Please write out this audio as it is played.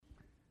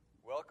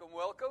Welcome,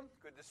 welcome.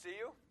 Good to see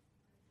you.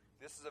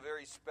 This is a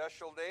very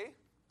special day.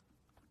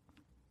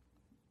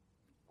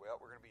 Well,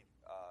 we're going to be,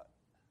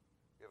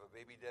 we have a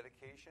baby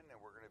dedication, and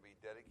we're going to be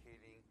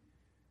dedicating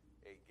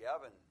a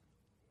Gavin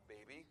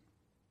baby,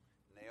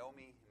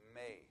 Naomi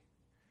May.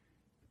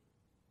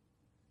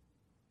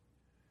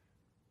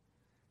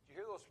 Did you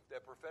hear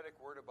that prophetic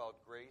word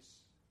about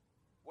grace?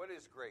 What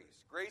is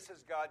grace? Grace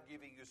is God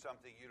giving you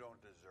something you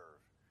don't deserve.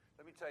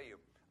 Let me tell you,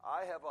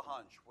 I have a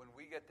hunch when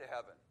we get to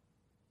heaven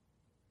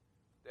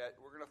that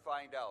we're going to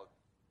find out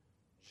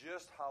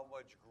just how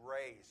much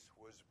grace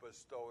was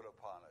bestowed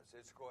upon us.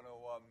 It's going to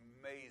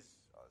amaze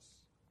us.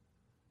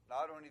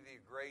 Not only the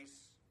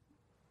grace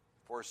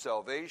for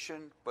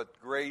salvation, but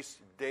grace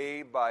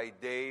day by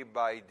day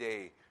by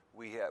day.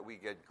 We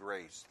get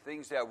grace.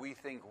 Things that we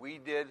think we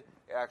did,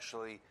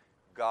 actually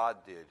God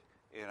did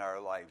in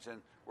our lives.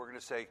 And we're going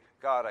to say,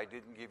 God, I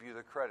didn't give you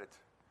the credit.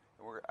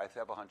 And I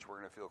have a hunch we're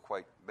going to feel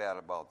quite bad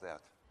about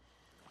that.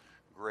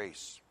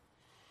 Grace.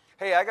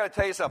 Hey, I got to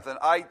tell you something.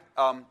 As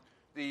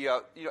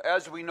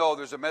we know,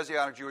 there's a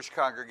Messianic Jewish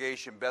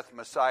congregation, Beth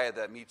Messiah,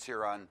 that meets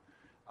here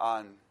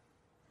on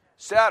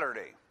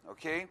Saturday.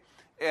 Okay,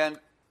 and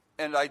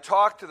I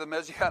talked to the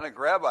Messianic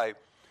rabbi,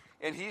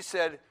 and he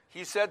said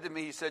to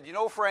me, you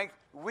know, Frank,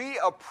 we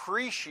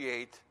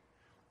appreciate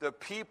the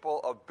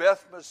people of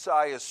Beth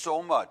Messiah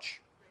so much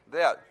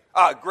that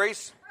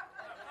Grace.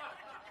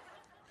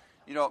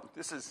 You know,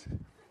 this is.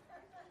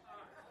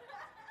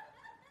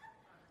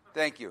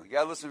 Thank you. You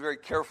got to listen very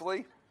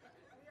carefully,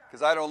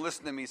 because I don't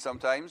listen to me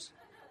sometimes.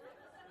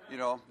 You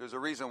know, there's a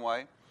reason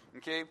why.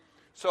 Okay?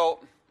 So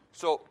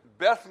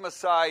Beth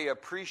Messiah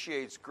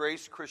appreciates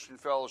Grace Christian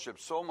Fellowship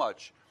so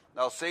much.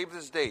 Now, save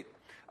this date.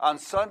 On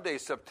Sunday,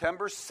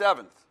 September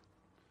 7th,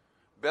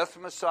 Beth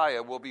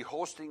Messiah will be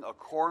hosting a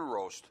corn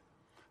roast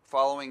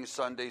following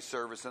Sunday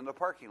service in the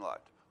parking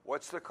lot.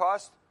 What's the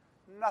cost?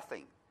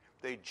 Nothing.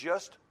 They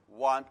just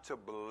want to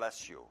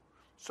bless you.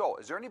 So,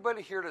 is there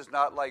anybody here that's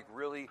not like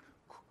really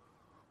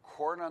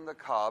corn on the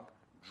cob,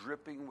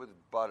 dripping with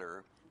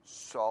butter,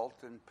 salt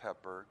and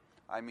pepper?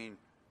 I mean,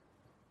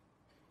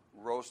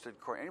 roasted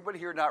corn. Anybody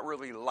here not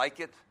really like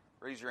it?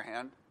 Raise your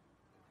hand.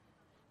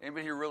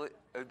 Anybody here really?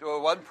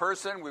 One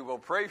person, we will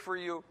pray for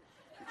you.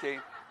 Okay.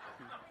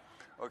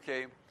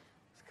 Okay.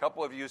 A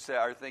couple of you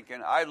are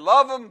thinking, I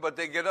love them, but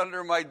they get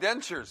under my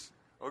dentures.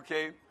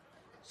 Okay.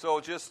 So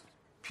just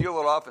peel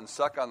it off and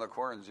suck on the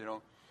corns, you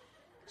know.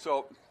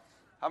 So,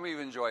 how many of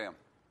you enjoy them?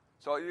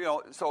 So, you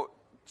know,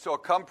 so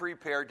come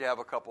prepared to have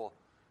a couple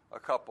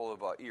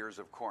of ears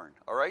of corn,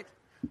 all right?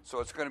 So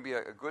it's going to be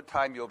a good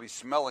time. You'll be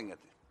smelling it.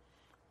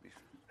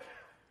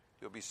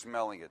 You'll be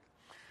smelling it.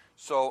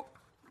 So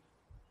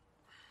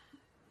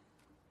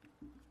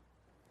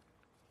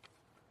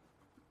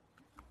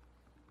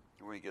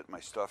let me get my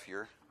stuff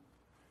here.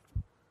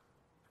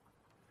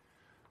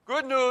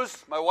 Good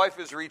news, my wife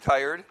is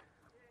retired.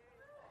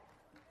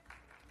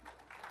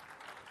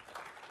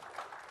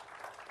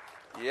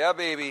 Yeah,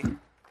 baby.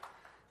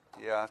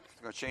 Yeah,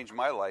 it's going to change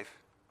my life.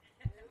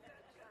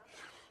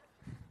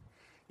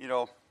 You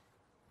know,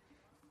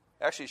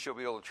 actually she'll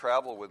be able to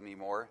travel with me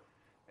more,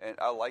 and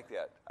I like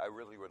that. I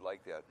really would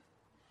like that.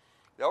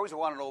 They always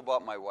want to know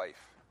about my wife.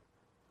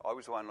 Let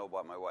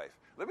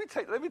me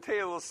tell you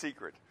a little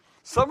secret.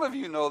 Some of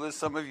you know this,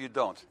 some of you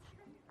don't.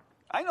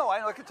 I know,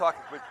 I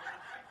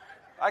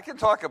can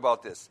talk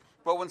about this.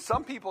 But when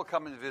some people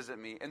come and visit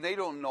me, and they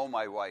don't know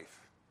my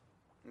wife,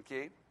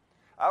 okay,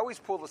 I always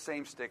pull the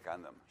same stick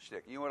on them.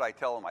 You know what I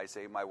tell them? I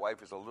say, my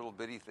wife is a little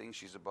bitty thing.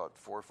 She's about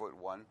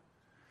 4'1",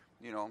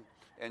 you know,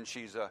 and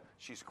she's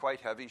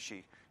quite heavy.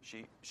 She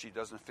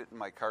doesn't fit in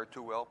my car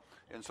too well,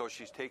 and so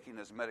she's taking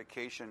this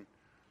medication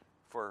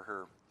for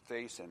her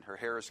face, and her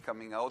hair is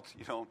coming out.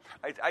 You know,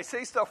 I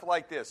say stuff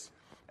like this,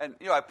 and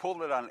you know, I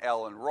pulled it on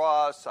Alan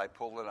Ross. I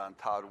pulled it on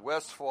Todd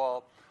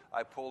Westfall.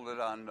 I pulled it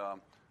on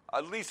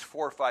at least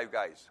 4 or 5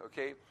 guys.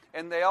 Okay,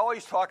 and they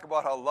always talk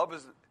about how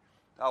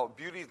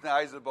beauty's in the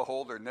eyes of the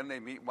beholder, and then they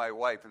meet my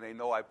wife, and they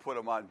know I put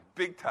them on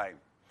big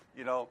time,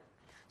 you know.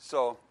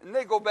 So, and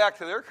they go back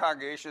to their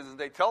congregations, and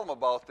they tell them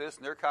about this,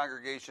 and their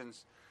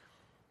congregations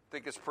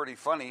think it's pretty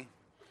funny.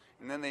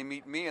 And then they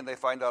meet me, and they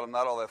find out I'm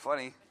not all that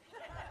funny.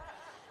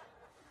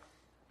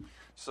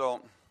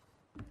 So,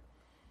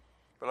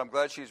 but I'm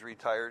glad she's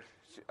retired.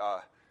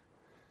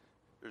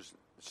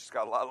 She's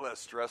got a lot less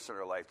stress in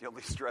her life. The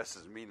only stress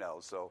is me now,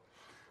 so.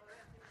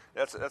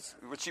 That's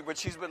but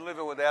she's been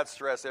living with that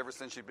stress ever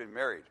since she's been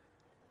married.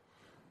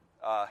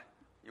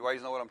 You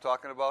guys know what I'm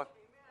talking about?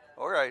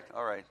 All right.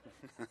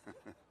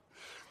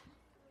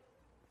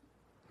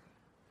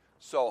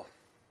 So,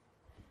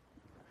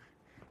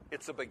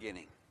 it's a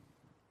beginning.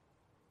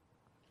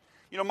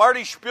 You know,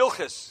 Marty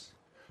Spilkes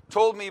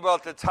told me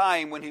about the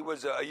time when he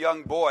was a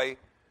young boy,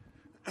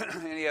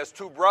 and he has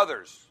 2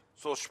 brothers.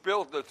 So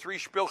the 3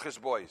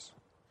 Spilkes boys.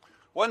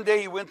 One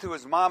day he went to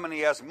his mom and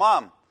he asked,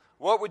 Mom,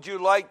 what would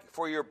you like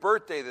for your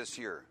birthday this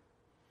year?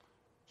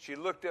 She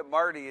looked at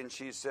Marty and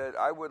she said,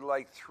 I would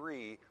like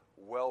 3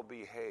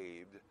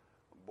 well-behaved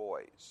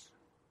boys.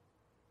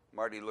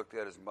 Marty looked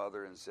at his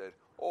mother and said,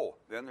 Oh,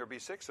 then there'd be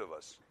 6 of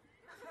us.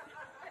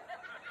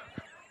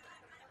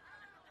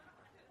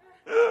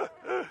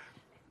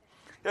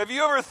 Have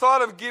you ever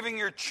thought of giving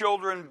your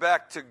children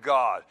back to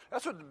God?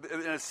 That's what,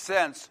 in a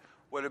sense,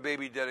 what a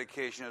baby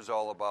dedication is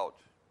all about.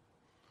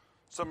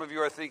 Some of you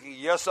are thinking,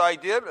 yes, I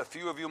did. A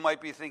few of you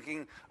might be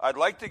thinking, I'd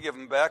like to give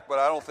them back, but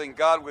I don't think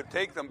God would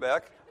take them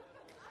back.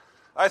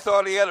 I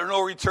thought he had a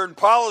no-return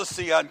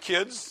policy on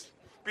kids.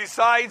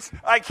 Besides,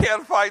 I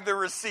can't find the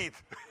receipt.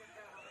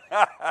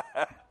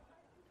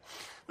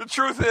 The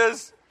truth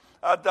is,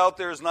 I doubt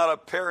there's not a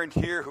parent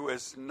here who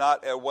has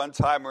not at one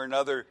time or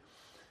another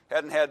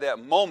hadn't had that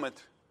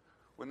moment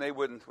when they'd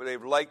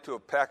like to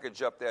have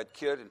packaged up that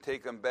kid and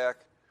take them back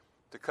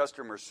to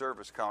customer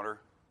service counter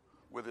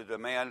with a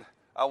demand,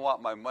 I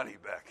want my money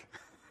back.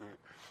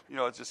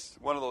 It's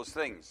just one of those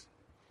things.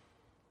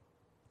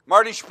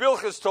 Marty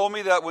Spilkes told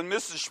me that when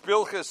Mrs.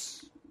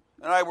 Spilkes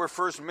and I were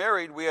first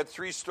married, we had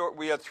three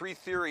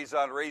theories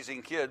on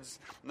raising kids.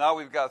 Now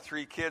we've got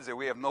 3 kids and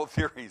we have no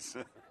theories.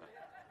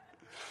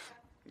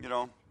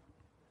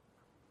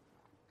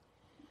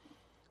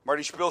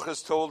 Marty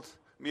Spilkes told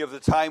me of the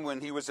time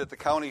when he was at the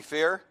county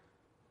fair.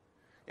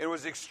 It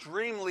was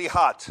extremely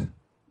hot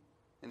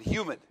and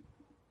humid.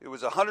 It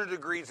was 100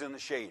 degrees in the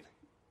shade.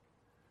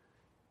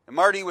 And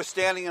Marty was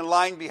standing in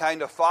line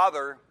behind a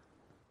father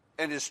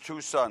and his 2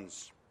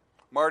 sons.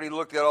 Marty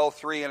looked at all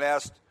 3 and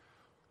asked,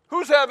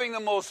 "Who's having the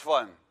most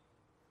fun?"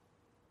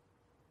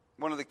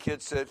 One of the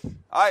kids said,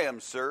 "I am,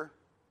 sir."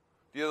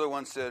 The other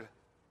one said,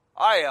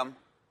 "I am."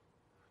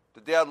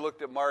 The dad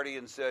looked at Marty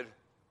and said,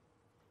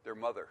 "Their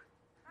mother."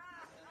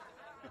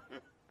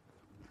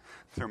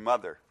 Their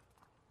mother.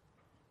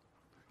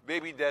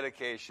 Baby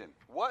dedication.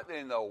 What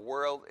in the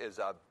world is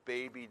a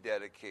baby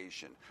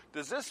dedication?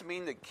 Does this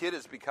mean the kid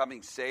is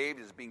becoming saved,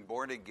 is being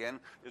born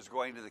again, is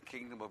going to the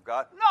kingdom of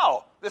God?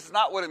 No, this is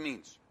not what it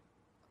means.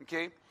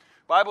 Okay?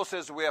 Bible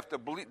says we have to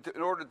believe,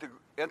 in order to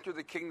enter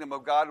the kingdom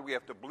of God, we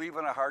have to believe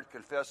in our heart,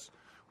 confess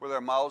with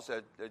our mouths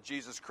that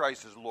Jesus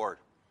Christ is Lord.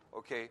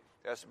 Okay?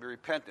 It has to be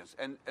repentance.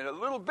 And a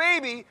little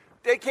baby,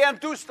 they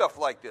can't do stuff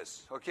like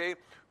this. Okay?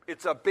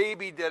 It's a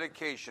baby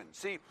dedication.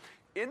 See,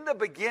 in the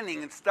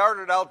beginning, it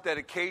started out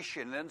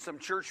dedication, and then some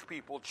church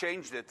people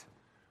changed it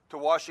to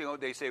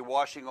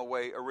washing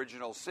away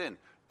original sin.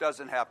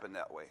 Doesn't happen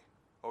that way.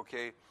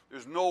 Okay?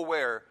 There's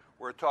nowhere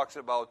where it talks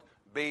about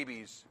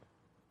babies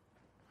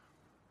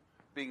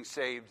being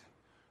saved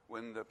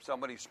when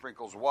somebody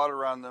sprinkles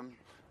water on them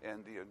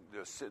and the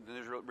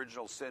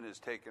original sin is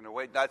taken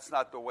away. That's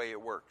not the way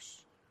it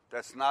works.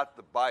 That's not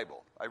the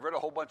Bible. I read a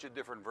whole bunch of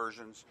different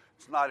versions.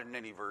 It's not in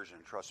any version,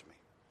 trust me.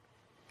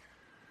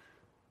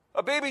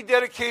 A baby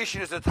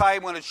dedication is a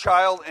time when a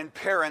child and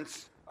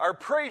parents are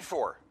prayed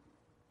for.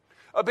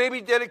 A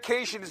baby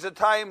dedication is a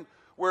time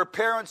where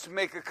parents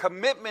make a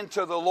commitment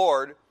to the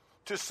Lord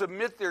to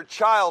submit their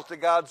child to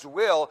God's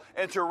will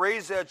and to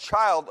raise that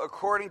child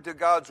according to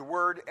God's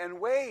word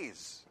and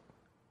ways.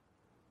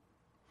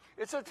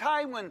 It's a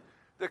time when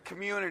the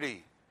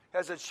community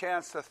has a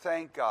chance to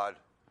thank God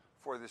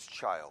for this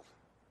child.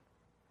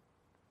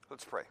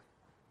 Let's pray.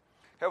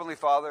 Heavenly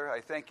Father,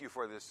 I thank you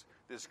for this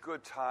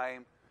good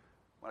time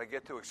when I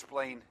get to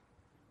explain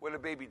what a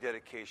baby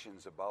dedication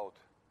is about.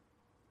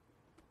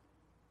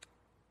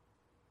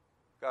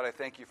 God, I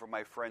thank you for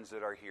my friends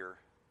that are here.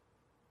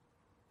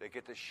 They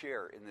get to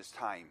share in this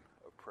time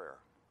of prayer.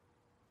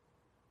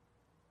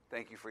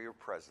 Thank you for your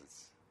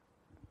presence.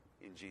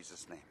 In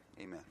Jesus' name,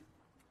 amen.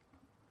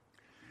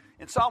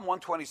 In Psalm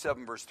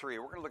 127, verse 3,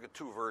 we're going to look at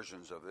 2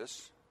 versions of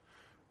this.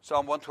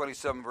 Psalm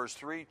 127, verse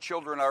 3,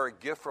 children are a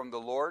gift from the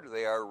Lord.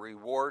 They are a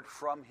reward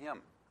from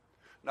him.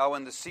 Now,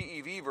 in the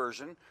CEV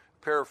version,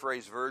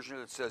 paraphrase version,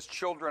 it says,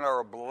 children are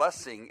a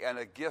blessing and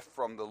a gift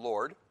from the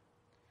Lord.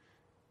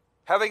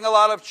 Having a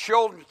lot of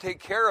children to take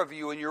care of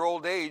you in your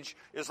old age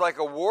is like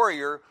a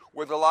warrior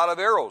with a lot of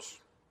arrows.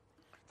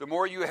 The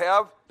more you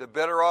have, the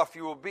better off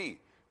you will be,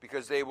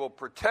 because they will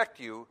protect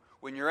you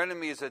when your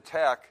enemies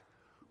attack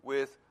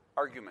with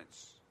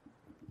arguments.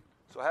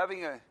 So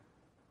having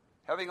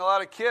a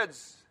lot of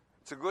kids,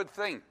 it's a good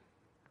thing.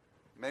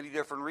 Many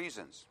different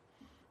reasons.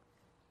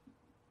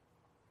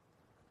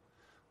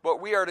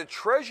 But we are to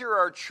treasure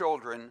our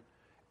children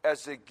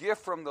as a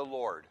gift from the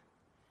Lord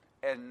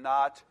and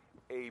not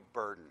a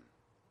burden.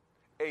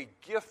 A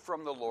gift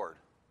from the Lord.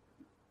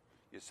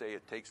 You say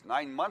it takes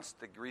 9 months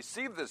to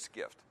receive this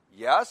gift.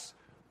 Yes,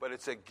 but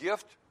it's a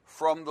gift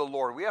from the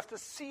Lord. We have to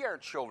see our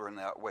children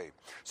that way.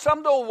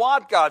 Some don't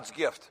want God's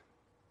gift,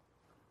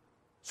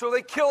 so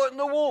they kill it in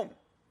the womb.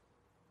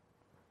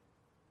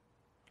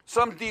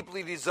 Some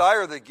deeply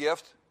desire the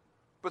gift,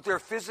 but they're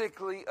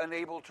physically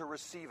unable to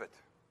receive it.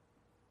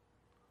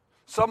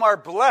 Some are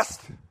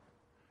blessed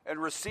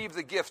and receive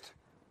the gift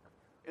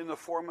in the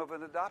form of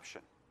an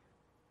adoption.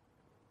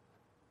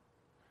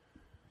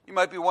 You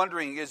might be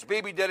wondering, is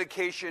baby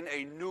dedication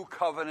a new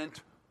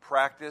covenant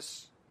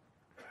practice?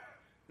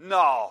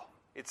 No,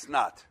 it's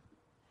not.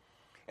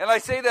 And I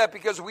say that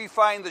because we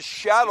find the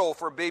shadow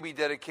for baby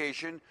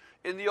dedication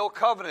in the Old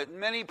Covenant in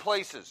many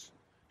places.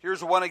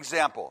 Here's one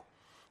example.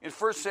 In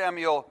 1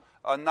 Samuel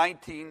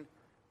 19,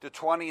 to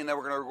 20, and then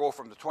we're going to go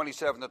from the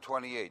 27 to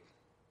 28.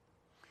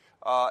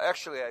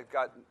 Actually,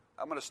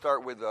 I'm going to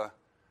start with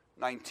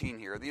 19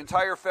 here. The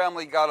entire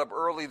family got up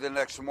early the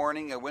next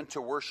morning and went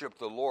to worship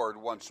the Lord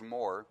once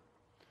more.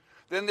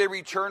 Then they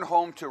returned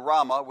home to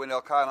Ramah when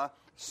Elkanah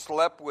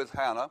slept with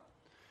Hannah,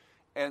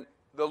 and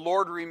the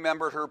Lord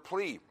remembered her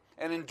plea.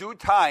 And in due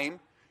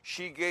time,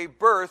 she gave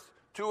birth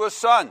to a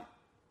son.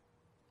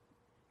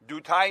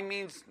 Due time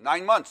means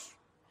 9 months.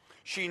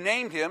 She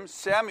named him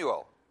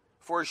Samuel,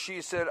 for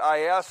she said, I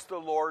asked the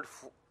Lord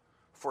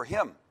for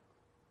him.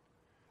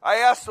 I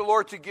asked the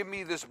Lord to give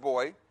me this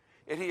boy,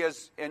 and he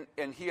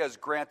has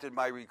granted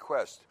my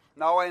request.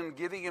 Now I am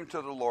giving him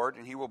to the Lord,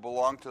 and he will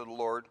belong to the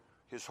Lord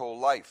his whole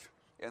life.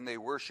 And they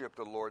worshiped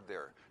the Lord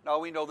there. Now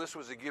we know this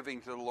was a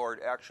giving to the Lord.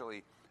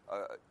 Actually,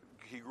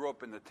 he grew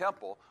up in the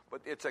temple,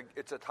 but it's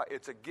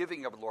a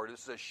giving of the Lord.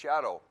 This is a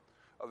shadow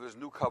of his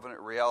new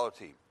covenant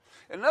reality.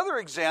 Another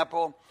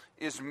example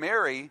is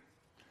Mary,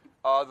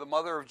 the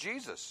mother of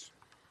Jesus.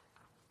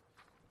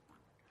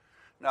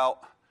 Now,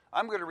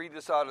 I'm going to read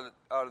this out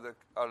of the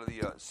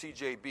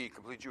CJB,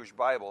 Complete Jewish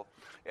Bible,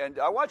 and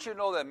I want you to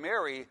know that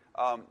Mary,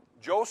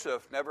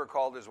 Joseph never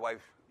called his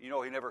wife. He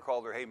never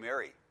called her, "Hey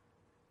Mary."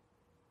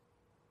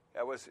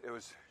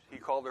 He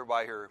called her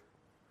by her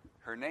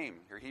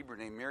name, her Hebrew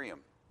name, Miriam.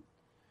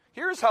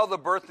 Here's how the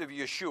birth of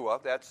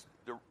Yeshua, that's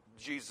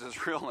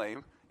Jesus' real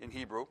name in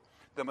Hebrew,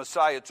 the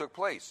Messiah, took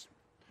place.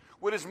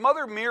 When his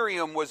mother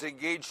Miriam was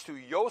engaged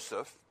to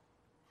Joseph,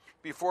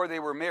 before they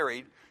were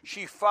married,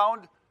 she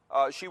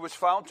was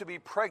found to be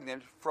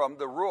pregnant from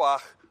the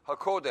Ruach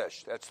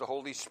HaKodesh, that's the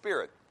Holy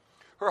Spirit.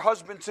 Her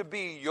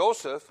husband-to-be,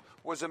 Joseph,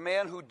 was a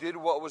man who did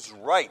what was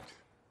right.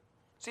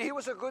 See, he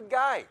was a good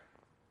guy.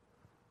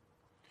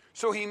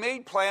 So he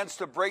made plans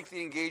to break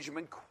the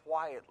engagement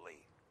quietly,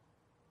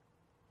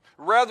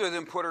 rather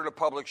than put her to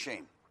public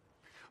shame.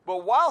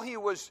 But while he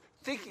was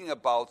thinking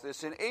about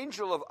this, an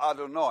angel of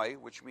Adonai,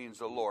 which means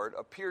the Lord,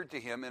 appeared to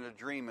him in a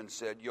dream and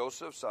said,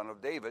 Joseph, son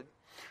of David,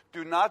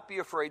 do not be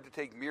afraid to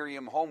take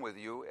Miriam home with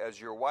you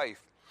as your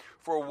wife,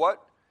 for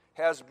what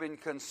has been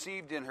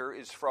conceived in her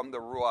is from the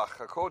Ruach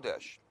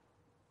HaKodesh.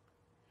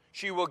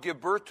 She will give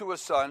birth to a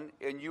son,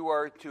 and you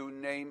are to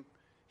name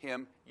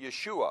him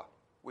Yeshua,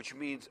 which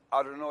means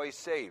Adonai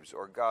saves,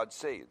 or God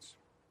saves,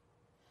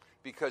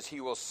 because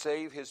he will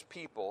save his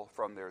people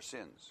from their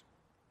sins.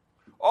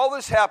 All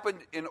this happened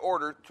in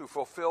order to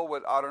fulfill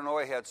what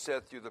Adonai had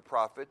said through the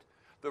prophet.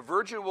 The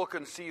virgin will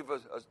conceive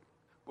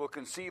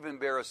and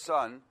bear a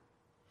son,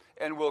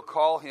 and will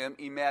call him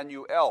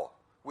Emmanuel,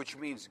 which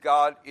means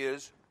God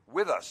is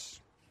with us.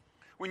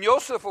 When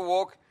Joseph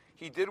awoke,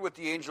 he did what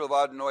the angel of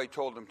Adonai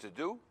told him to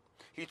do.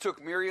 He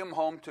took Miriam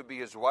home to be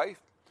his wife,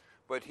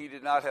 but he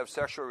did not have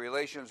sexual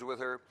relations with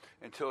her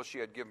until she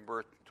had given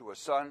birth to a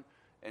son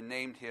and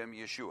named him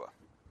Yeshua.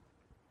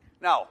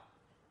 Now,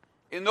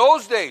 in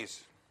those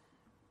days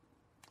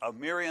of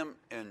Miriam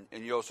and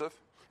Joseph,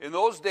 in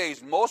those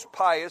days, most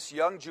pious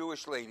young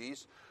Jewish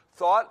ladies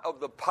thought of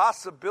the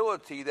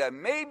possibility that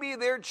maybe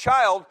their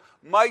child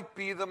might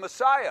be the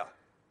Messiah.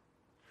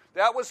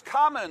 That was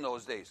common in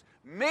those days.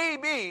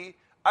 Maybe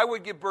I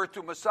would give birth to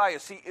a Messiah.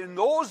 See, in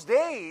those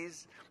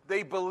days,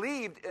 they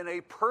believed in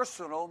a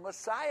personal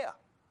Messiah,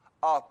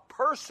 a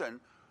person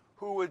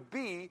who would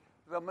be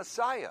the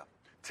Messiah.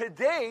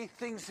 Today,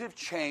 things have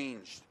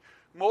changed.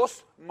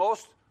 Most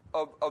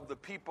of the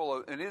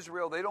people in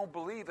Israel, they don't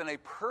believe in a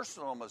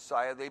personal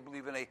Messiah. They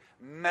believe in a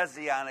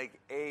messianic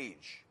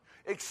age.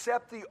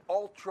 Except the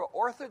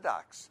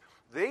ultra-Orthodox.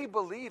 They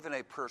believe in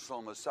a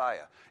personal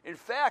Messiah. In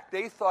fact,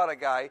 they thought a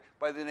guy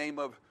by the name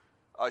of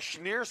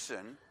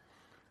Schneerson,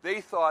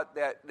 they thought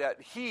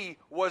that he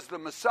was the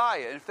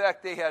Messiah. In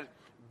fact, they had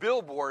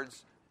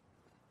billboards,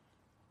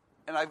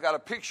 and I've got a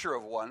picture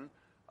of one,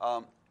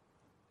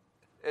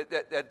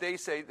 that they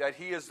say that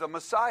he is the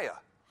Messiah.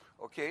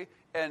 Okay?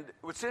 And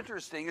what's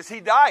interesting is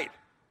he died.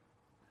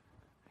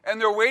 And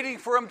they're waiting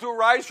for him to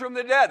rise from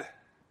the dead.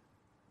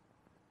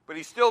 But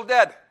he's still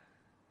dead.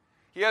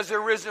 He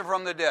hasn't risen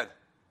from the dead.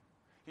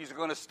 He's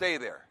going to stay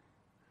there.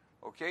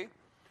 Okay?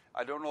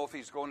 I don't know if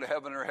he's going to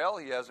heaven or hell.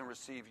 He hasn't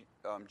received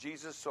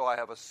Jesus, so I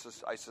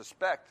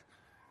suspect,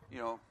 he's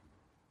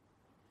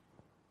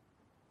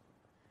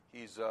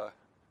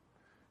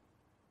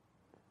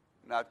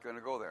not going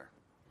to go there.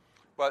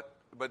 But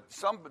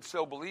some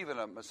still believe in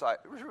a Messiah.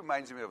 It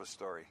reminds me of a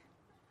story.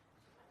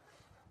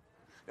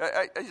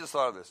 I just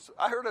thought of this.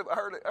 I heard it.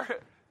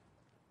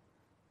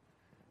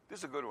 This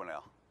is a good one,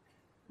 Al.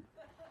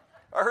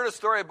 I heard a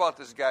story about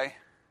this guy.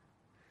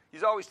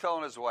 He's always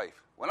telling his wife,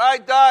 when I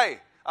die,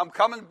 I'm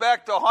coming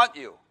back to haunt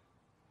you.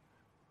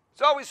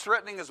 He's always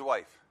threatening his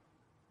wife.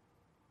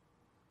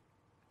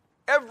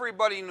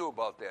 Everybody knew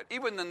about that,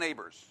 even the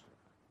neighbors,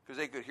 because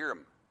they could hear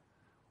him.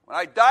 When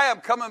I die,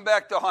 I'm coming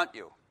back to haunt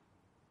you.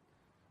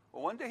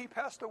 Well, one day he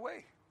passed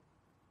away.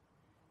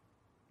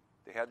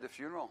 They had the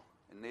funeral,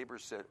 and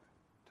neighbors said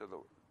to the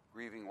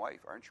grieving wife,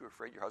 aren't you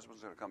afraid your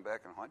husband's going to come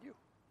back and haunt you?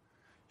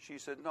 She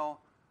said, no,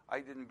 I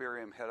didn't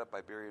bury him head up,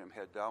 I buried him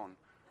head down.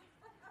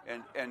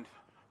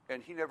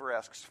 And he never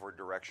asks for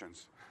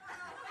directions.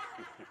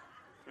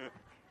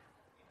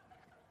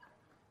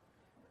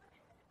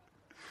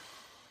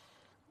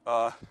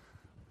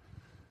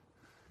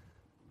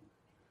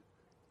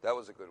 That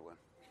was a good one.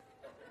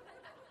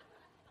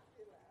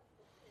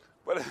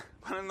 But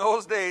in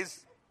those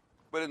days,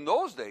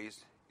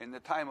 in the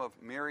time of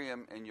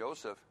Miriam and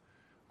Joseph,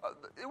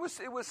 it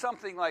was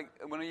something like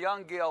when a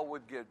young gal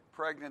would get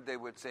pregnant, they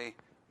would say,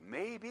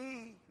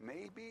 maybe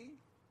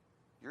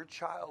your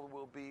child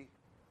will be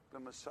the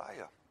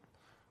Messiah.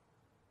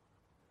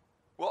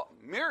 Well,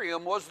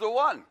 Miriam was the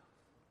one.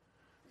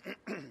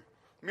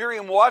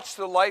 Miriam watched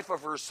the life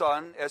of her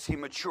son as he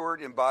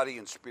matured in body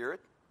and spirit.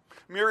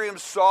 Miriam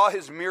saw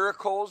his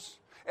miracles,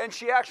 and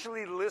she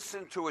actually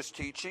listened to his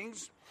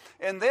teachings.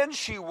 And then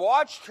she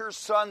watched her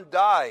son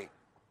die.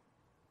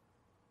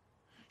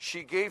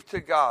 She gave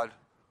to God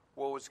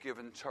what was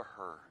given to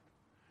her.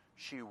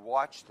 She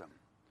watched him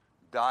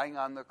dying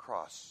on the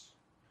cross.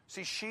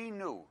 See, she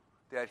knew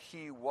that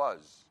he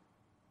was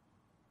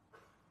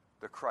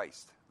the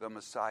Christ, the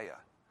Messiah.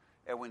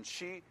 And when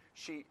she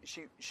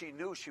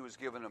knew she was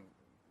giving him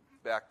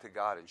back to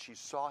God, and she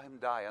saw him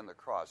die on the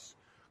cross,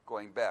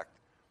 going back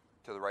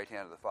to the right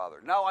hand of the Father.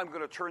 Now I'm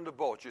going to turn the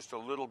boat just a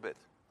little bit.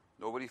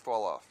 Nobody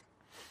fall off.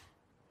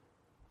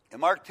 In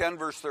Mark 10,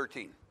 verse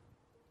 13.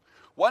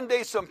 One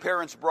day some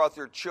parents brought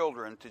their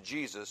children to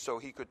Jesus so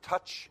he could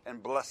touch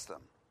and bless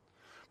them.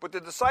 But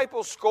the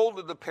disciples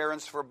scolded the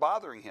parents for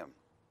bothering him.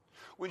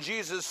 When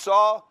Jesus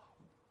saw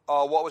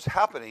what was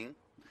happening,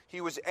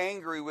 he was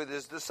angry with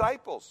his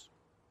disciples.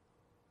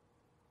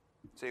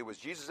 Say, was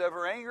Jesus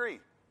ever angry?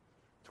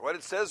 That's what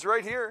it says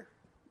right here.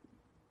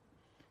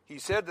 He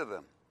said to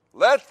them,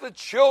 "Let the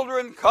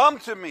children come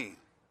to me.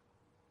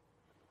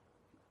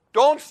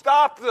 Don't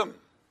stop them.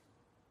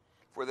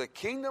 For the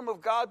kingdom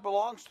of God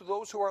belongs to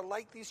those who are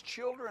like these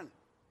children.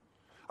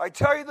 I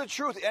tell you the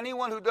truth,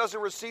 anyone who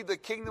doesn't receive the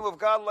kingdom of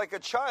God like a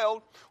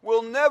child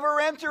will never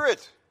enter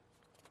it."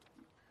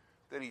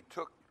 Then he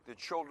took the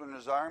children in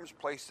his arms,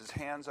 placed his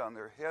hands on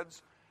their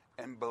heads,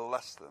 and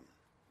blessed them.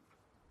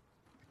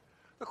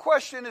 The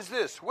question is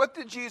this: what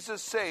did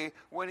Jesus say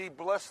when he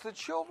blessed the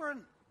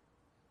children?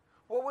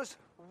 What was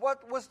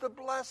the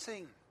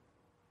blessing?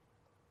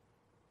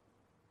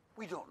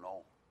 We don't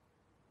know.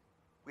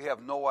 We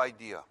have no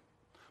idea.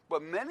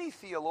 But many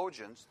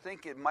theologians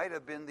think it might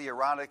have been the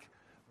Aaronic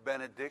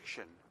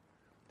benediction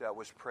that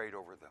was prayed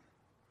over them.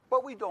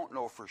 But we don't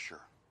know for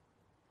sure.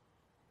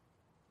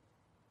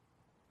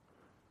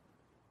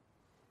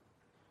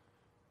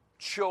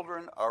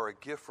 Children are a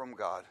gift from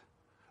God,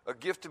 a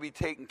gift to be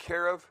taken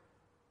care of,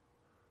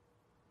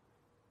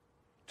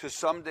 to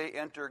someday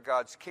enter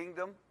God's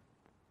kingdom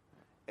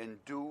and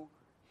do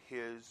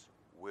his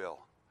will.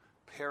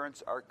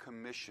 Parents are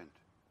commissioned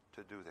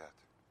to do that.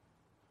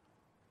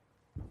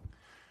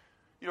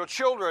 You know,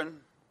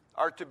 children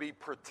are to be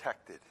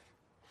protected.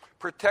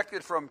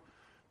 Protected from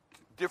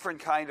different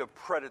kind of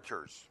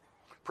predators.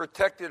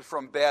 Protected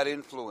from bad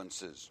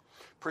influences.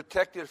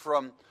 Protected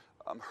from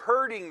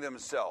hurting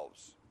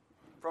themselves.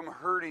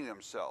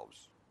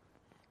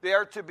 They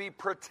are to be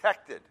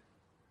protected.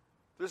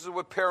 This is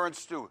what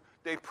parents do.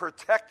 They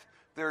protect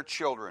their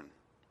children.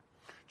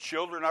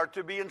 Children are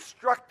to be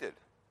instructed.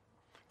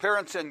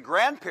 Parents and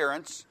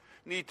grandparents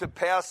need to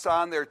pass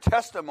on their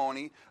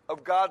testimony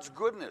of God's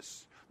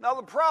goodness. Now,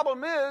 the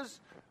problem is,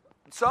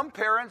 some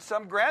parents,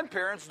 some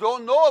grandparents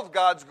don't know of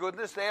God's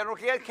goodness. They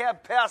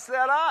can't pass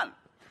that on.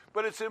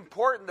 But it's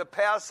important to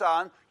pass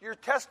on your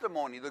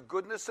testimony, the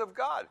goodness of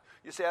God.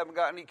 You say, I haven't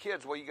got any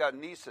kids. Well, you got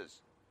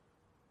nieces.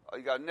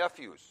 You got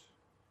nephews.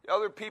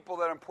 Other people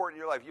that are important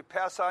in your life. You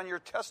pass on your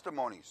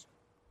testimonies.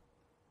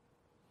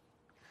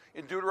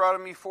 In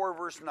Deuteronomy 4,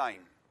 verse 9.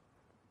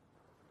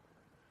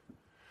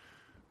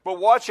 But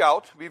watch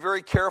out. Be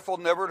very careful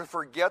never to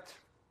forget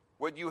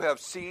what you have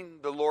seen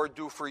the Lord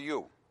do for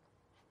you.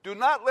 Do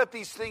not let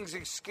these things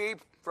escape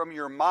from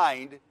your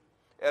mind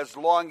as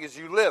long as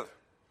you live.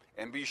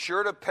 And be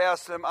sure to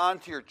pass them on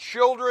to your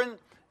children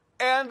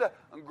and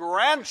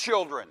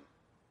grandchildren.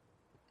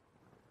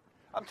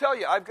 I'm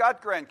telling you, I've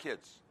got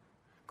grandkids.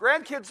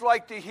 Grandkids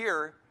like to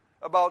hear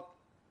about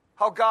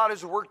how God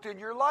has worked in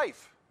your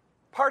life.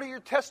 Part of your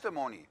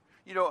testimony.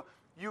 You know,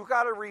 you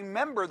got to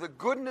remember the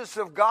goodness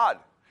of God.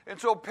 And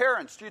so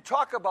parents, you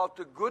talk about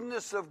the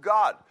goodness of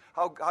God.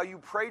 How you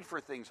prayed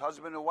for things.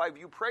 Husband and wife,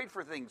 you prayed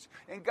for things.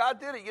 And God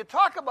did it. You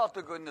talk about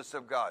the goodness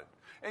of God.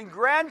 And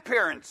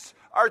grandparents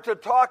are to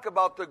talk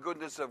about the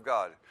goodness of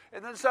God.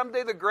 And then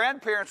someday the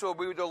grandparents will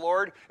be with the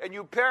Lord. And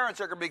you parents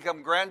are going to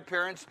become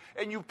grandparents.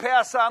 And you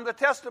pass on the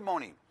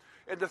testimony.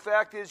 And the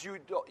fact is,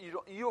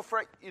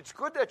 it's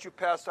good that you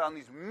pass on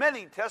these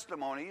many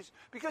testimonies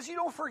because you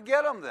don't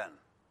forget them then.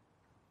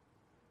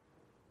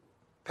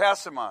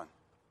 Pass them on.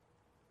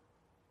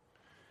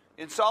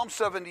 In Psalm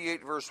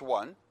 78, verse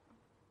 1,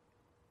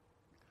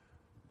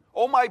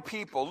 O my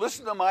people,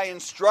 listen to my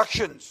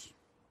instructions.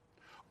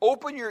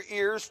 Open your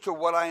ears to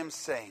what I am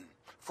saying,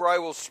 for I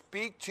will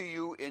speak to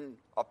you in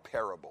a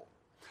parable.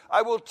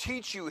 I will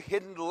teach you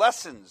hidden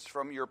lessons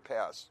from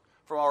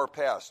our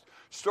past,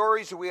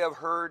 stories we have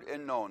heard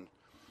and known,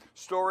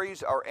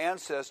 stories our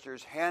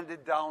ancestors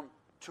handed down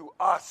to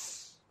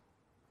us.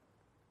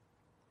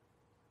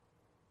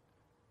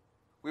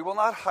 We will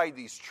not hide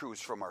these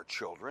truths from our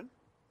children.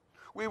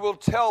 We will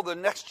tell the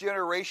next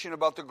generation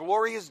about the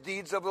glorious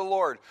deeds of the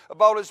Lord,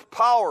 about his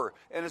power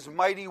and his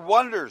mighty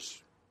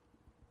wonders.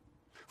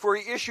 For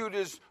he issued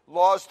his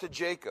laws to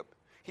Jacob.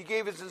 He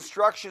gave his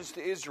instructions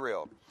to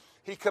Israel.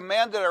 He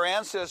commanded our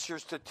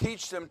ancestors to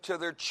teach them to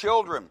their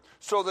children,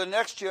 so the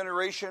next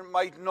generation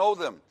might know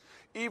them,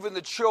 even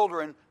the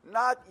children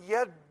not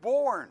yet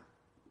born.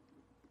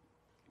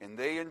 And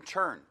they, in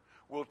turn,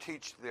 will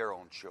teach their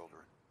own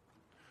children.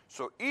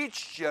 So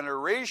each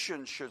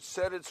generation should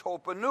set its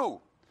hope anew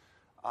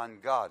on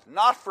God,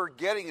 not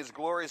forgetting his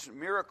glorious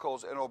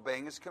miracles and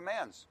obeying his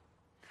commands.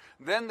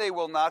 Then they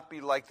will not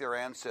be like their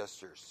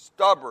ancestors,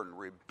 stubborn,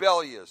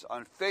 rebellious,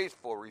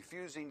 unfaithful,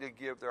 refusing to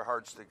give their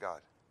hearts to God.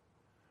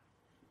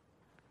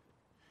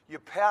 You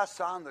pass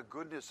on the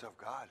goodness of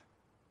God,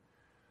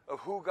 of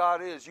who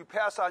God is. You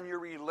pass on your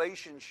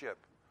relationship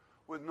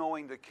with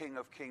knowing the King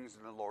of Kings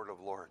and the Lord of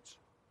Lords.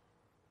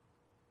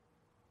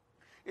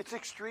 It's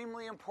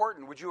extremely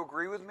important. Would you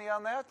agree with me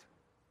on that?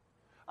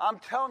 I'm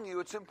telling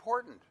you, it's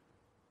important.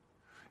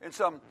 And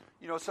some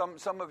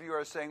of you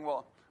are saying,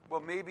 well,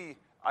 maybe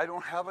I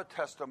don't have a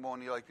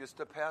testimony like this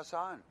to pass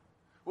on.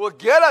 Well,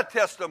 get a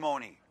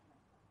testimony.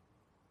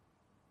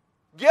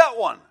 Get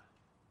one.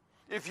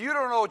 If you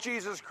don't know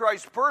Jesus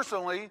Christ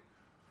personally,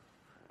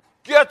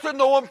 get to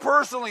know him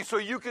personally so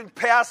you can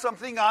pass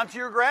something on to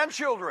your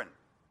grandchildren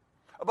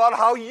about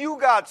how you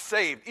got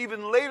saved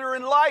even later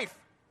in life,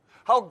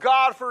 how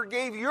God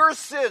forgave your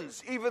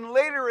sins even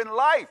later in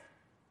life.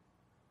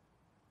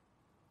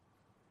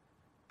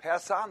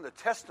 Pass on the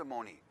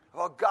testimony of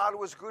how God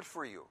was good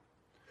for you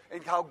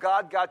and how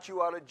God got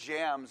you out of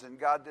jams and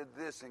God did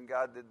this and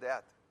God did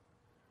that.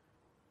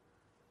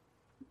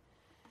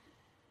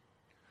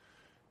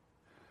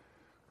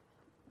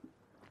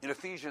 In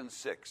Ephesians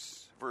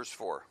 6, verse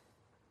 4.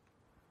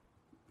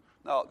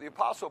 Now, the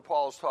Apostle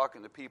Paul is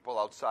talking to people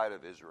outside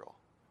of Israel.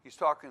 He's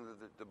talking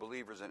to the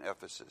believers in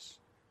Ephesus.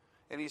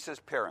 And he says,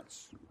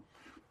 parents,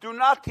 do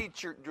not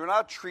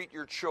treat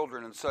your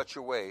children in such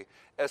a way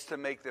as to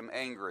make them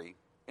angry.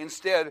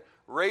 Instead,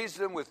 raise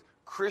them with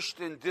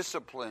Christian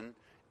discipline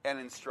and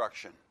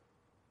instruction.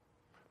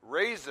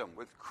 Raise them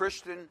with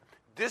Christian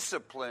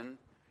discipline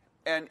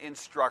and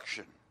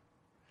instruction.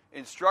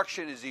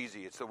 Instruction is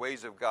easy. It's the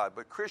ways of God.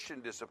 But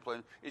Christian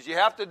discipline is you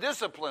have to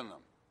discipline them.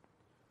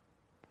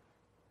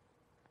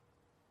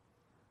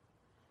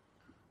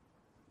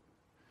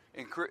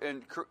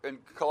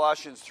 In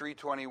Colossians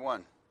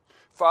 3:21,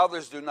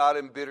 fathers, do not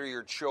embitter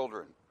your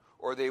children,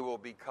 or they will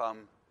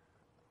become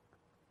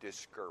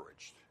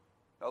discouraged.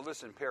 Now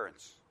listen,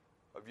 parents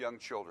of young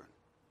children,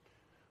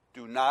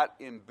 do not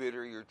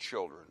embitter your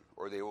children,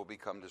 or they will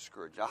become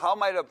discouraged. Now, how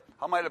might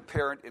a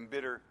parent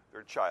embitter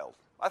their child?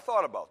 I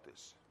thought about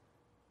this.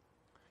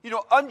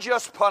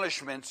 Unjust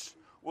punishments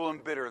will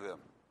embitter them.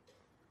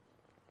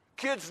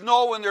 Kids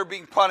know when they're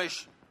being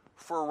punished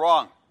for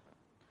wrong.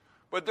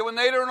 But when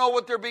they don't know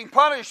what they're being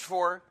punished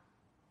for,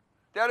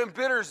 that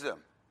embitters them.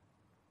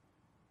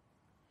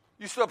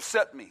 Used to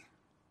upset me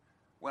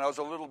when I was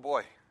a little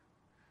boy.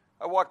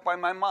 I walked by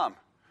my mom.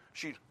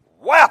 She'd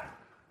whap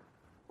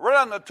right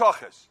on the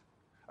tuchus.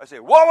 I say,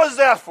 what was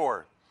that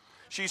for?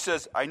 She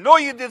says, I know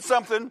you did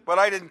something, but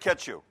I didn't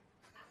catch you.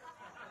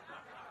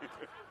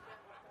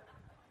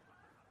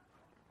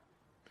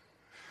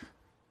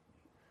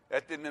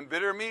 That didn't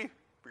embitter me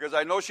because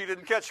I know she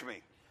didn't catch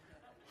me.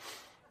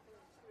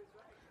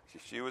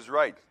 She was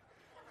right.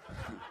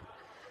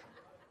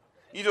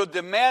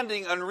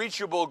 Demanding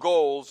unreachable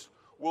goals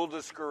will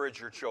discourage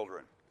your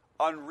children.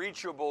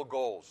 Unreachable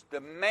goals.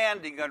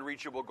 Demanding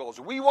unreachable goals.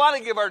 We want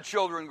to give our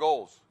children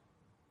goals.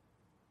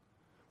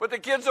 But the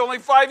kid's only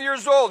 5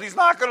 years old. He's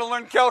not going to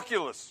learn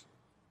calculus.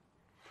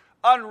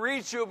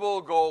 Unreachable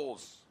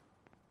goals.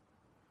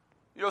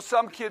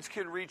 Some kids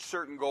can reach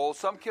certain goals.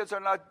 Some kids are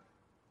not.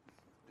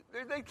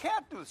 They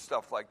can't do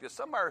stuff like this.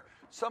 Some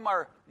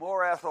are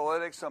more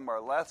athletic. Some are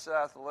less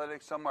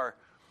athletic. Some are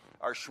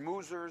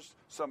schmoozers.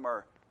 Some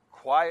are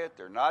quiet.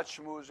 They're not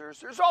schmoozers.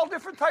 There's all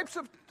different types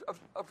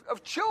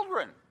of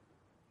children.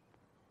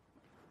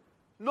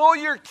 Know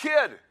your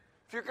kid.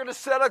 If you're going to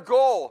set a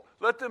goal,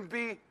 let them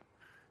be.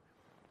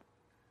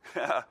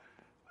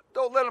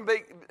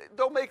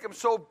 Don't make them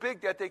so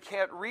big that they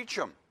can't reach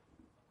them.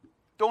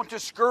 Don't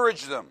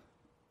discourage them.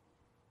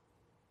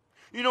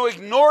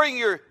 Ignoring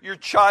your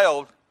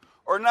child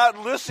or not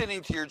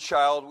listening to your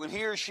child when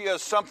he or she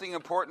has something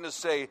important to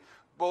say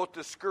both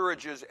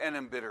discourages and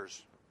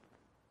embitters.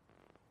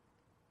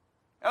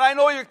 And I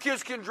know your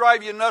kids can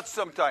drive you nuts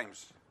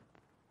sometimes.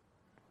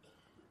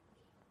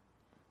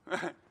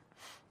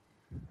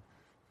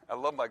 I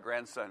love my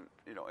grandson,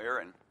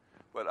 Aaron,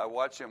 but I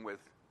watch him with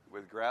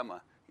Grandma.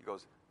 He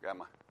goes,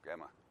 Grandma,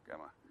 Grandma,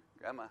 Grandma,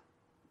 Grandma,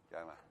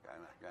 Grandma,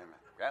 Grandma, Grandma,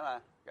 Grandma,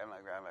 Grandma,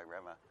 Grandma,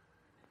 Grandma.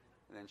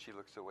 And then she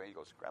looks away and he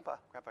goes, Grandpa,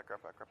 Grandpa,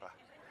 Grandpa, Grandpa.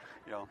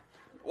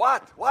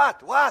 What?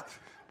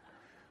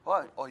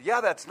 Oh,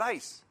 yeah, that's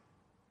nice.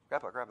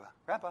 Grandpa, Grandpa,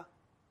 Grandpa.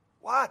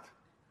 What?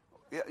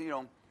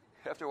 Yeah,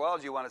 After a while,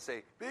 you want to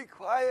say, be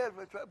quiet,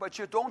 but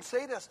you don't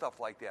say that stuff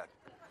like that.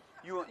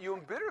 You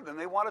embitter them.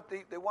 They want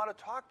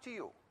to talk to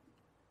you.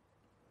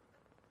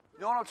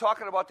 You know what I'm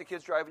talking about, the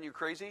kids driving you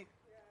crazy?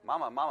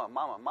 Mama, mama,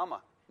 mama,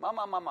 mama.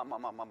 Mama, mama,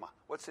 mama, mama.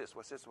 What's this?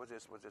 What's this? What's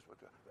this? What's this?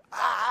 What's this?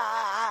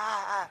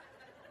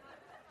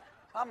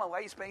 Mama, why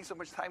are you spending so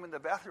much time in the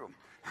bathroom?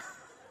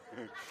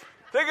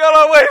 Take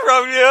it away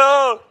from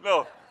you.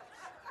 No.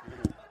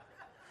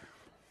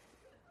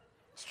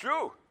 It's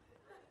true.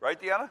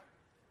 Right, Deanna?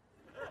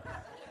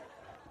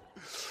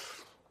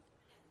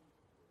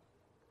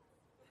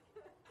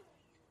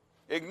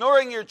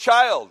 Ignoring your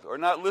child or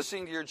not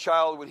listening to your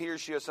child when he or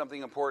she has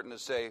something important to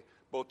say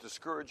both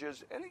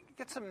discourages and it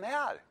gets them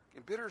mad,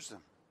 embitters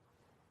them.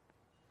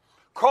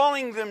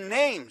 Calling them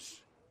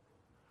names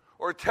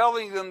or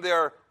telling them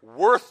they're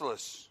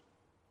worthless.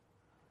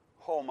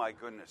 Oh my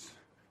goodness.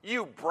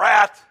 You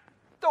brat.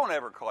 Don't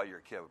ever call your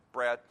kid a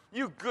brat.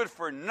 You good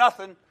for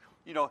nothing.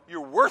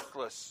 You're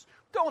worthless.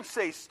 Don't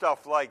say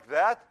stuff like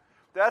that.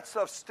 That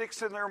stuff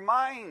sticks in their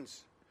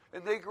minds.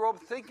 And they grow up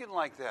thinking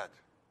like that.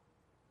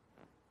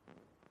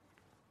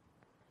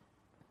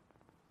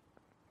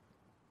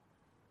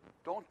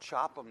 Don't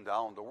chop them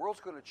down. The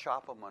world's going to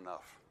chop them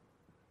enough.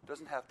 It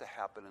doesn't have to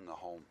happen in the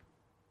home.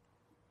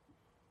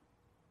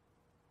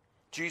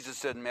 Jesus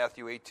said in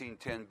Matthew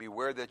 18:10,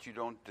 beware that you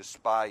don't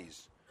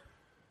despise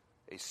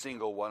a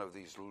single one of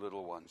these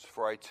little ones.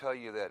 For I tell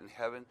you that in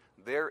heaven,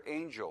 their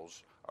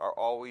angels are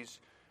always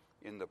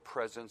in the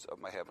presence of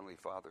my heavenly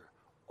Father.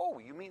 Oh,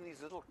 you mean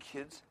these little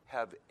kids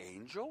have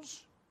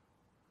angels?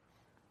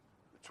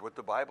 It's what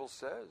the Bible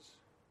says.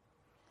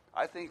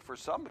 I think for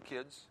some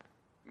kids,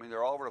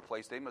 they're all over the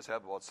place. They must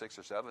have about 6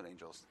 or 7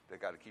 angels. They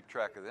got to keep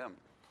track of them.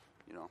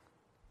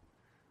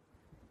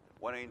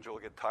 One angel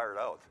will get tired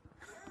out.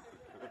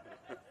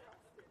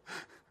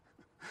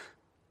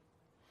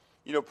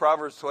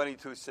 Proverbs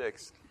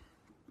 22:6.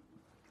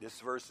 This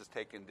verse is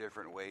taken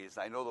different ways.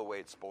 I know the way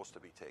it's supposed to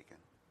be taken.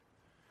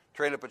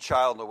 Train up a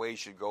child in the way he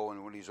should go,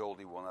 and when he's old,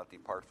 he will not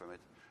depart from it.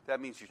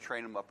 That means you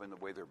train them up in the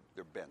way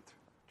they're bent.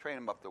 Train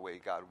them up the way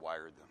God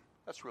wired them.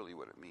 That's really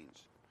what it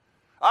means.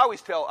 I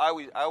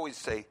always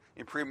say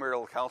in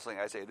premarital counseling,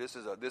 I say this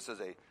is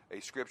a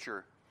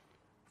scripture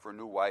for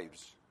new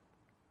wives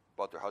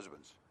about their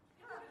husbands.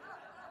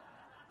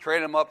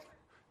 Train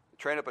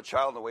up a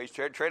child in the way.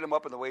 Train him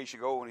up in the way he should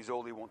go. When he's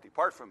old, he won't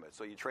depart from it.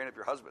 So you train up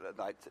your husband.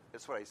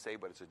 That's what I say,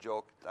 but it's a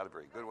joke. Not a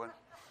very good one.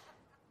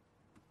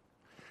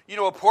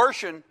 A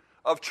portion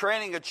of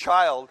training a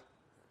child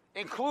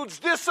includes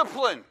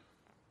discipline.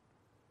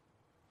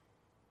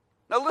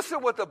 Now listen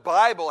to what the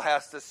Bible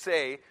has to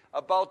say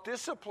about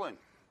discipline.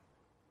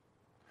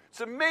 It's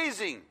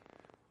amazing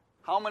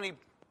how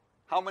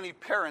many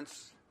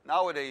parents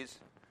nowadays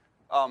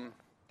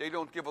they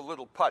don't give a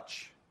little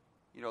putch,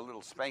 a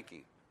little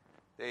spanking.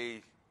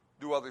 They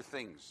do other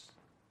things.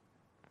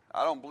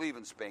 I don't believe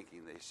in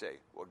spanking, they say.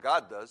 Well,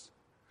 God does.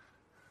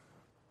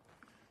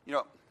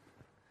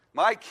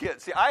 My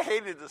kids, I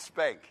hated to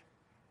spank.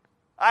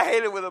 I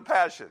hate it with a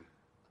passion.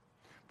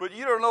 But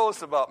you don't know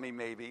this about me,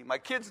 maybe. My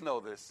kids know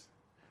this.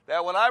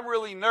 That when I'm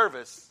really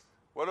nervous,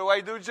 what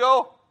do,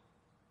 Joe?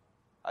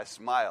 I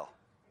smile.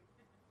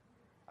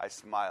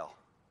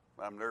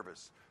 When I'm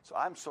nervous. So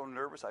I'm so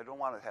nervous, I don't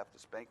want to have to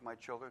spank my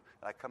children,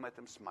 and I come at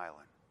them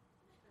smiling.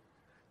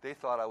 They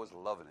thought I was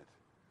loving it.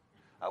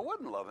 I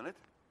wasn't loving it.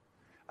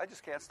 I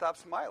just can't stop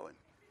smiling.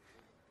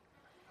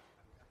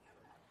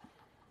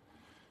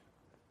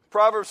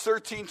 Proverbs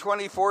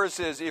 13:24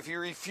 says, if you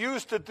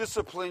refuse to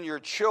discipline your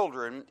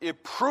children,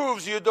 it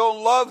proves you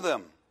don't love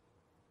them.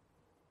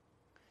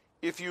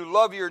 If you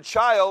love your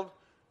child,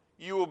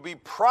 you will be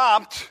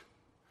prompt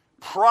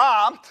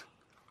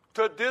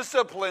to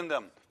discipline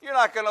them. You're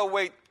not going to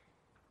wait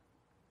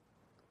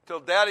till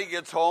daddy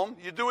gets home.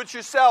 You do it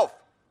yourself.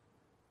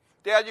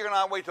 Dad, you're going to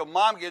not wait till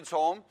mom gets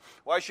home.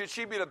 Why should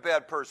she be the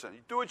bad person?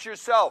 You do it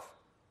yourself.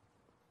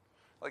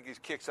 Like these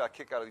kick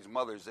out of these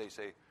mothers, they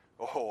say,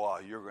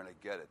 you're going to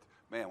get it.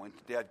 Man, when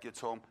dad gets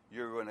home,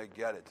 you're going to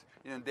get it.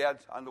 And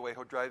dad's on the way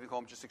home, driving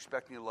home, just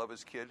expecting to love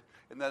his kid.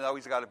 And then now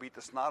he's got to beat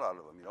the snot out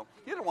of him,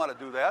 You don't want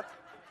to do that.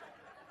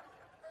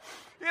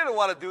 You don't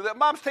want to do that.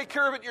 Moms, take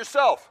care of it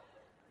yourself.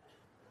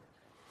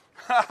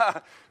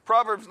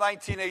 Proverbs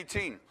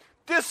 19:18.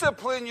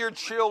 Discipline your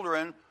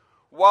children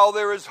while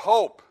there is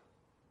hope.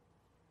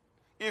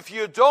 If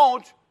you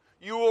don't,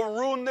 you will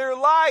ruin their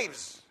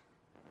lives.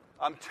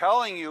 I'm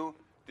telling you,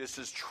 this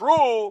is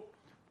true.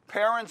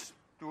 Parents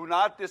do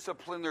not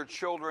discipline their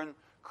children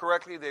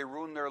correctly, they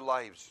ruin their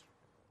lives.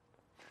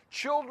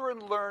 Children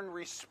learn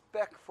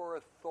respect for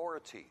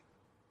authority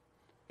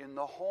in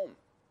the home.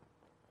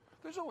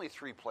 There's only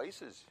 3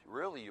 places,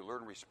 really, you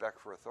learn respect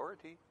for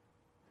authority.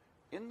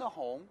 In the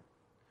home,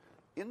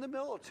 in the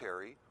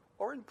military,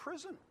 or in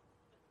prison.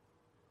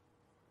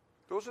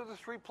 Those are the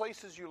 3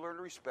 places you learn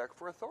respect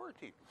for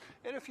authority.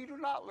 And if you do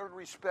not learn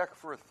respect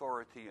for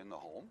authority in the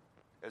home,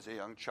 as a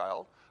young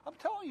child, I'm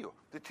telling you,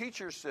 the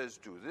teacher says,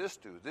 do this,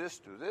 do this,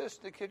 do this.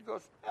 The kid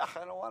goes,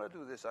 I don't want to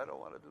do this, I don't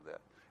want to do that.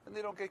 And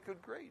they don't get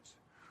good grades.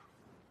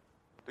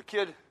 The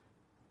kid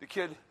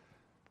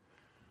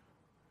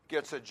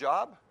gets a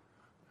job.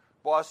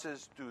 Boss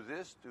says, do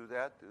this, do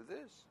that, do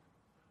this.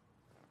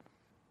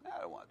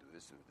 I don't want to do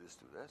this, do this,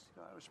 do this.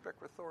 I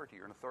respect authority.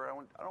 You're an authority.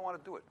 I don't want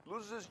to do it.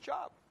 Loses his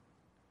job.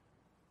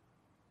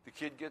 The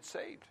kid gets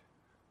saved.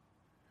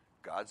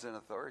 God's an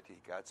authority.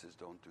 God says,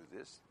 don't do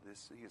this,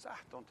 this. He goes,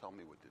 don't tell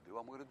me what to do.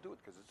 I'm going to do it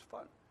because it's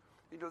fun.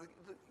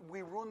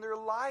 We ruin their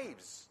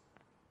lives.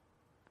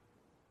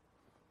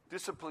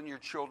 Discipline your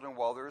children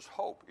while there's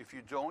hope. If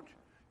you don't,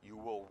 you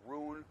will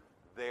ruin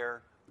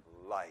their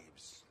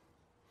lives.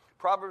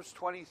 Proverbs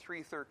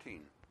 23:13.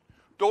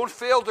 Don't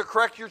fail to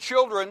correct your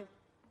children.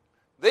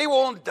 They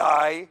won't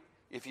die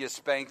if you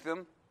spank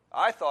them.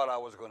 I thought I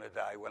was going to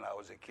die when I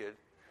was a kid.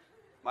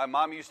 My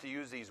mom used to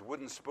use these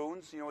wooden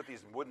spoons, with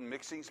these wooden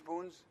mixing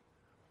spoons.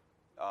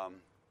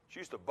 She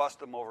used to bust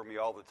them over me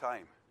all the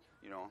time,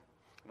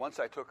 Once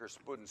I took her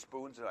wooden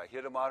spoons and I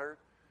hit them at her,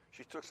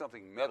 she took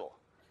something metal.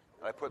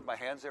 And I put my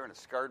hands there and it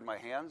scarred my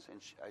hands.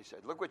 And I said,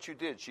 look what you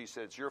did. She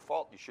said, it's your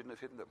fault. You shouldn't have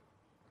hit them,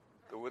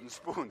 the wooden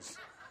spoons.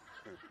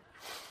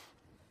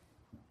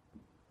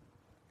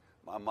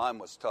 My mom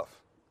was tough.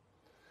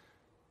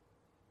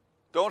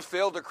 Don't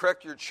fail to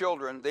correct your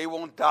children. They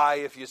won't die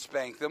if you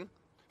spank them.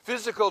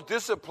 Physical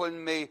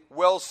discipline may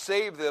well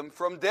save them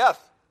from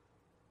death.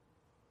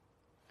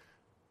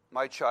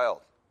 My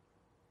child,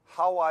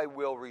 how I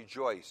will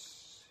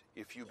rejoice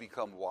if you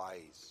become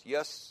wise.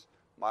 Yes,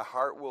 my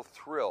heart will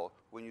thrill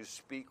when you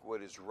speak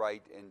what is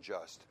right and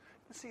just.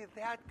 And see,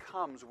 that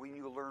comes when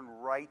you learn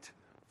right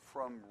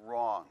from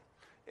wrong.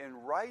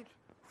 And right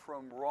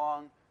from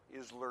wrong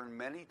is learned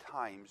many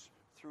times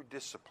through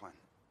discipline.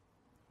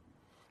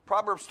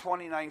 Proverbs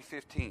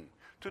 29:15.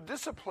 To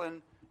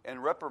discipline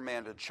and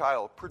reprimand a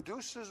child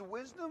produces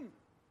wisdom.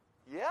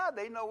 Yeah,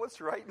 they know what's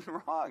right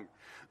and wrong.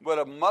 But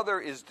a mother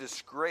is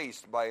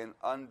disgraced by an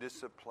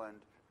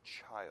undisciplined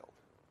child.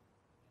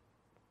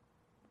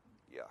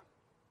 Yeah.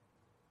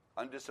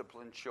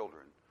 Undisciplined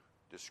children,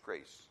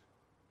 disgrace.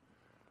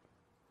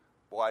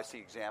 Boy, I see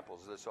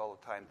examples of this all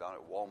the time down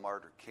at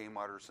Walmart or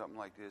Kmart or something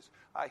like this.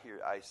 I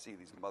see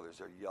these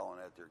mothers are yelling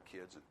at their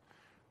kids, and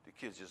the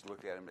kids just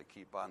look at them and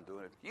keep on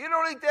doing it. You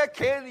don't eat that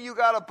candy, you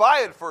got to buy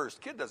it first.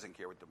 Kid doesn't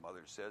care what the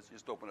mother says.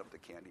 Just open up the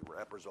candy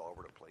wrappers all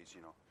over the place,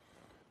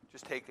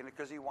 Just taking it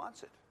because he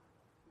wants it.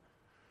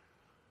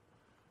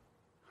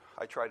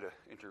 I tried to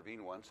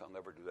intervene once. I'll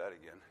never do that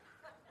again.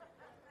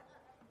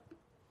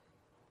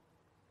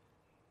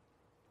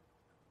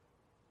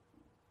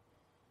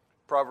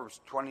 Proverbs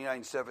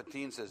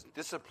 29:17 says,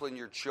 discipline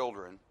your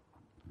children,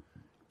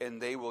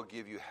 and they will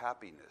give you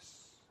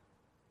happiness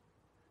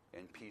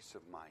and peace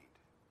of mind.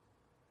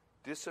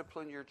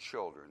 Discipline your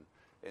children,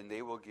 and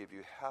they will give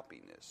you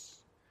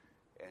happiness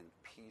and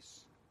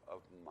peace of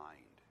mind.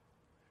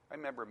 I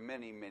remember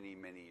many, many,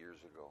 many years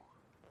ago,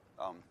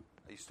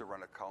 I used to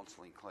run a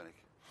counseling clinic,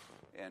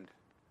 and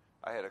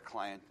I had a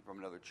client from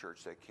another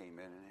church that came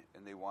in,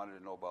 and they wanted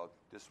to know about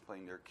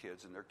disciplining their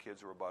kids, and their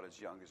kids were about as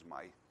young as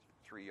my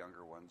 3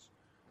 younger ones.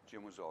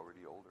 Jim was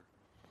already older.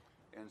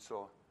 And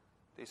so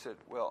they said,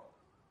 well,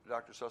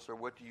 Dr. Sussler,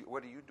 what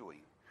are you doing?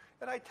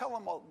 And I tell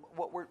them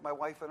what my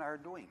wife and I are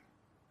doing.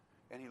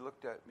 And he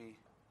looked at me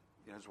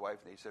and his wife,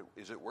 and he said,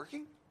 is it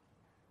working?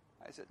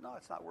 I said, no,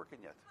 it's not working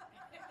yet.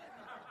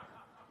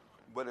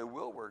 But it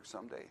will work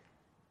someday.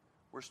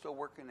 We're still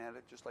working at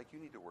it just like you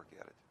need to work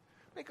at it.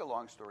 Make a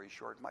long story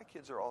short, my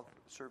kids are all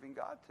serving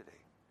God today.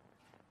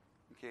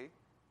 Okay?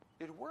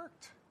 It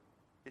worked.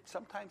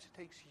 Sometimes it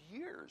takes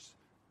years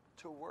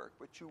to work,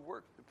 but you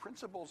work. The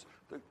principles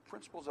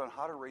on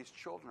how to raise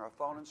children are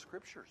found in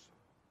scriptures.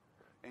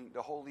 And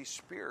the Holy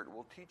Spirit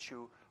will teach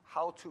you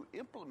how to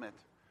implement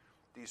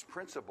these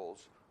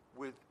principles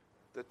with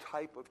the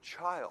type of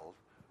child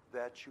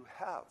that you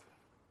have.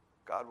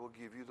 God will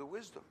give you the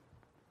wisdom.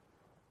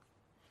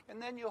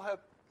 And then you'll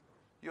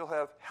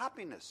have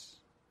happiness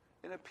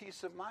and a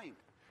peace of mind.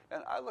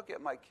 And I look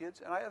at my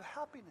kids and I have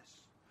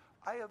happiness.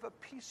 I have a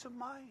peace of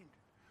mind.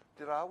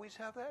 Did I always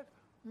have that?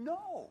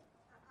 No.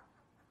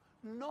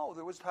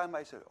 There was a time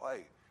I said,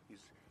 hey,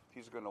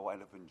 he's going to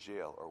wind up in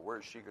jail, or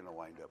where's she going to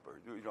wind up? Or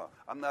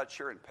I'm not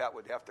sure. And Pat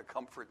would have to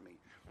comfort me.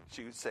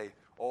 She would say,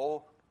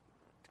 oh,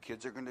 the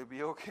kids are going to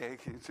be okay.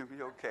 Kids are going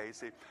to be okay.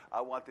 See, I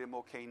want them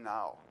okay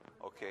now.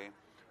 Okay,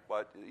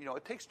 but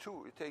it takes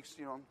two. It takes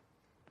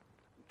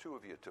two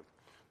of you to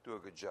do a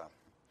good job.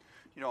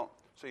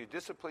 So you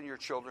discipline your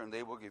children;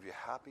 they will give you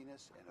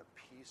happiness and a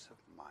peace of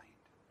mind.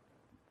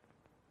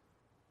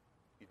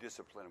 You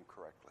discipline them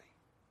correctly.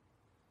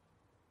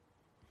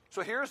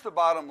 So here's the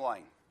bottom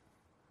line,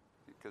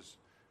 because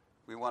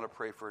we want to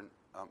pray for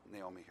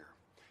Naomi here.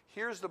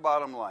 Here's the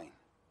bottom line.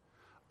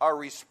 Our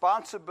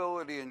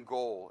responsibility and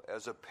goal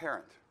as a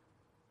parent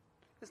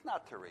is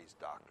not to raise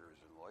doctors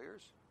and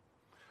lawyers.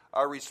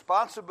 Our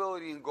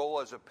responsibility and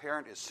goal as a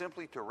parent is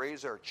simply to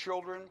raise our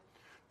children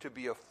to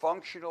be a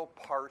functional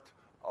part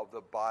of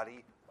the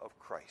body of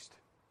Christ.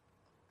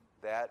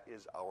 That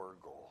is our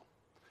goal.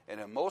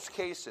 And in most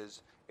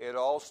cases, it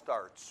all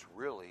starts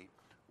really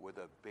with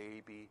a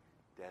baby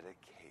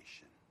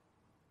dedication.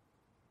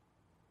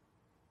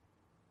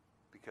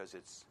 Because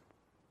it's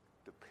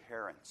the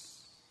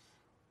parents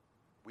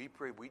We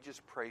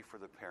just pray for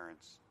the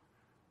parents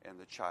and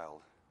the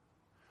child,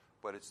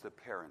 but it's the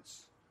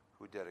parents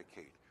who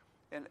dedicate.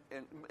 And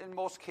in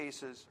most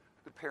cases,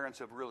 the parents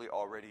have really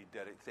already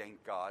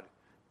thanked God,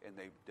 and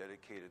they've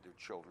dedicated their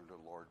children to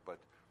the Lord. But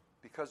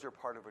because they're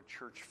part of a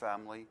church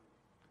family,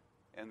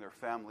 and their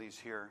families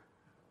here,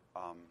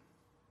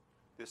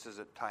 this is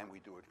a time we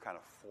do it kind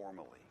of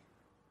formally.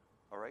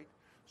 All right?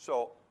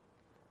 So,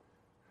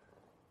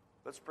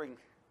 let's bring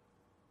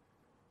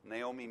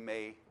Naomi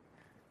May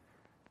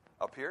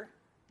up here.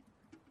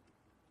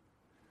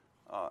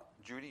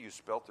 Judy, you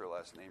spelt their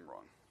last name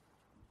wrong.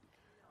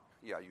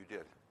 Yeah, you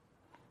did.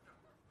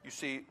 You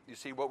see,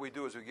 what we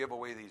do is we give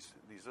away these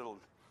little,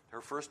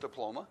 her first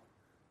diploma.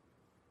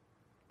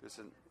 This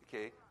is,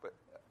 okay, but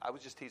I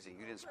was just teasing.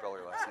 You didn't spell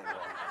her last name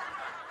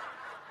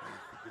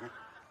wrong.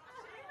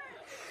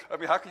 I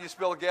mean, how can you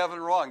spell Gavin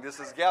wrong? This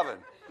is Gavin.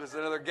 This is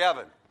another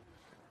Gavin.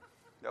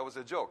 That was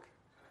a joke.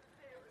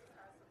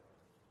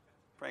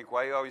 Frank,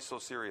 why are you always so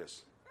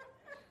serious?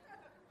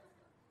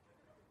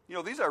 You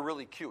know, these are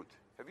really cute.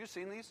 Have you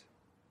seen these?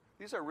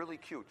 These are really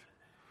cute.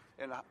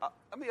 And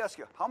let me ask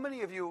you, how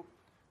many of you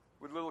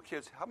with little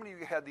kids, how many of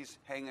you had these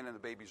hanging in the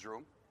baby's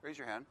room? Raise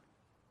your hand.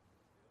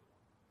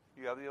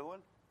 You have the other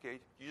one? Okay.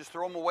 You just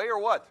throw them away or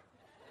what?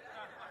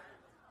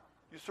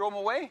 You throw them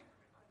away?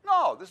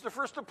 No, this is the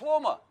first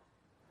diploma.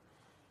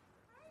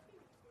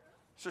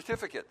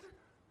 Certificate.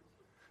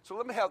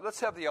 So let's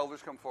have the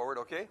elders come forward,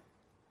 okay?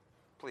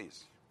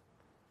 Please.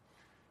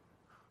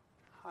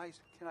 Hi,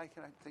 can I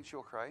think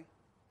she'll cry?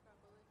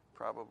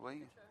 Probably.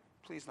 Sure.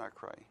 Please not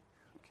cry.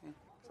 Okay?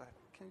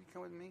 Can you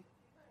come with me?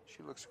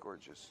 She looks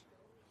gorgeous.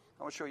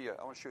 I want to show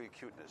you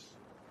cuteness.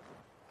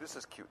 This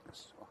is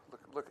cuteness. Oh,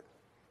 look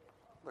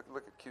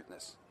at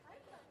cuteness.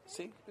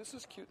 See? This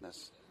is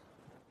cuteness.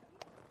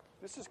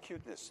 This is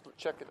cuteness.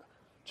 Check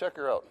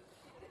her out.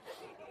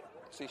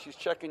 See, she's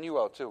checking you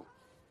out too.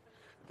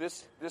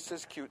 This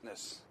is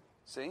cuteness.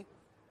 See?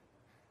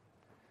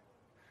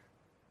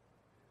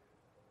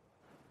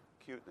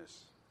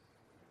 Cuteness.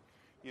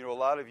 You know, a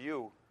lot of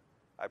you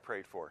I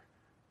prayed for.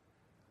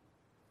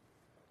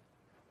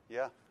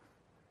 Yeah.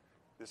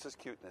 This is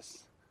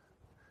cuteness.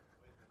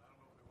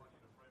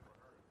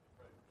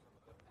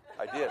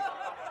 I did.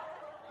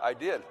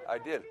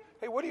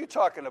 Hey, what are you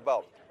talking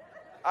about?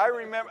 I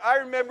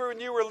remember when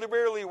you were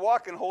barely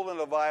walking holding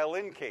a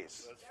violin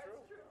case. That's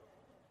true.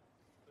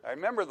 I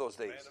remember those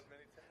days.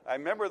 I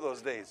remember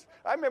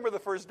the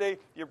first day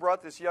you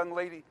brought this young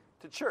lady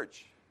to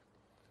church.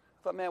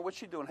 I thought, man, what's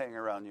she doing hanging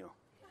around you?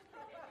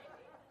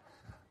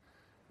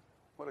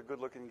 What a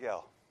good-looking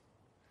gal.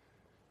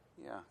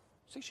 Yeah.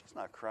 See, she's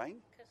not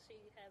crying. Because she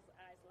has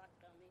eyes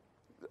locked on me.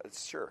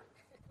 That's sure.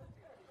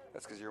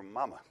 That's because you're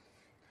mama.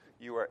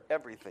 You are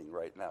everything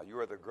right now. You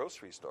are the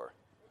grocery store.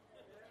 Yes,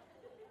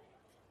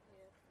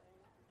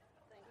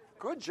 thank you.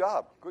 Good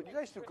job. Good. You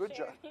guys do good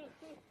job.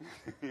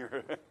 You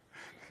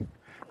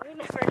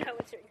never know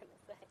what you're going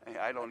to say.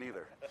 I don't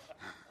either.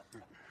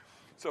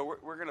 So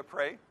we're going to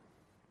pray.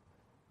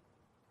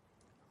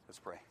 Let's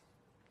pray.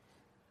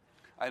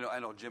 I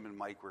know Jim and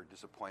Mike were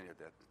disappointed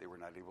that they were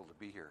not able to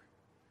be here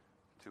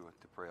to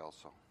pray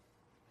also.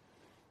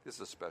 This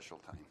is a special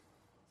time.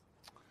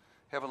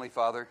 Heavenly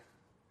Father,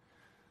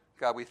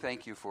 God, we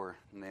thank you for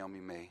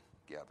Naomi May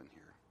Gavin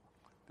here.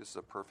 This is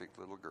a perfect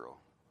little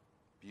girl.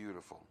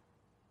 Beautiful.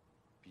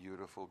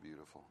 Beautiful,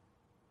 beautiful.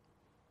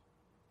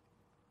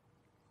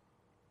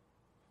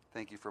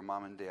 Thank you for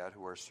Mom and Dad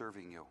who are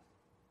serving you,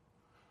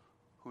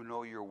 who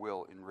know your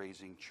will in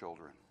raising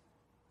children.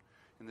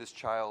 And this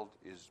child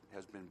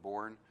has been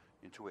born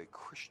into a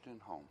Christian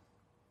home.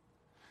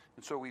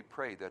 And so we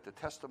pray that the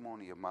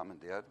testimony of Mom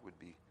and Dad would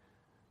be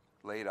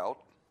laid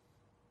out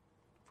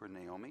for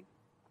Naomi.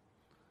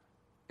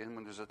 And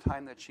when there's a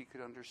time that she could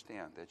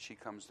understand, that she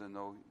comes to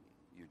know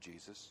you,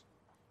 Jesus,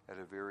 at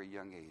a very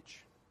young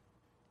age.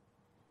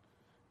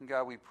 And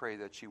God, we pray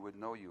that she would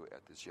know you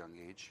at this young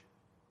age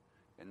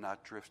and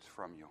not drift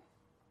from you,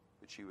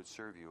 that she would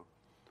serve you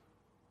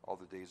all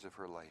the days of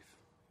her life.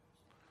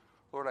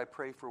 Lord, I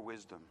pray for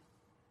wisdom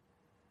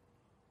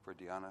for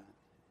Deanna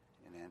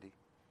and Andy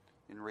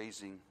in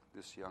raising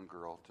this young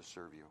girl to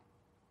serve you.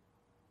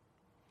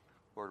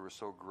 Lord, we're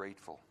so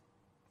grateful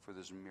for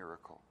this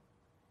miracle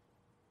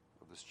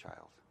of this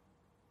child,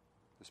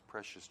 this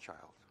precious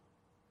child,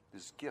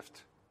 this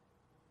gift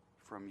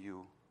from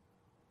you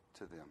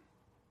to them.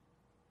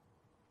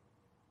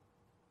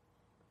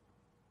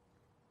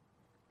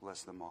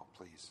 Bless them all,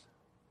 please.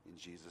 In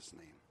Jesus'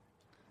 name,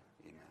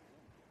 amen.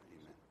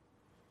 Amen.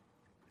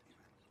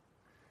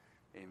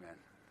 Amen. Amen.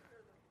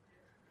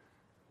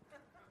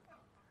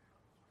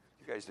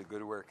 You guys do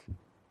good work.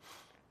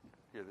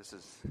 Here, this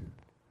is... Amen.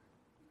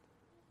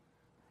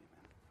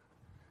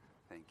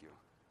 Thank you.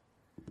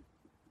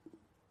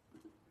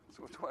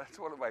 So it's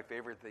one of my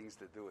favorite things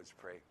to do is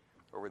pray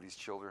over these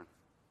children.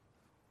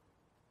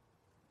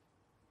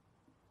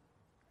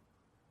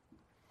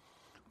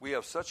 We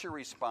have such a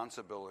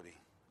responsibility.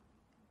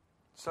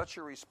 Such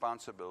a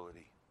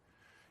responsibility.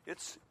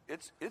 It's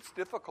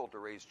difficult to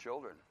raise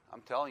children.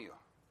 I'm telling you.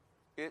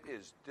 It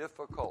is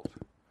difficult.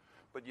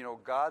 But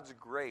God's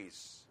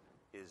grace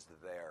is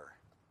there.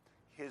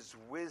 His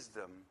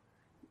wisdom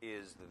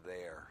is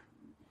there.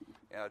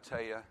 And I'll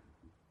tell you,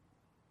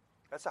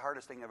 that's the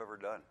hardest thing I've ever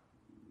done.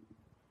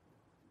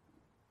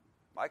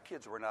 My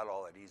kids were not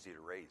all that easy to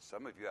raise.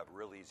 Some of you have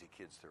real easy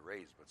kids to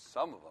raise, but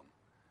some of them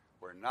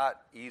were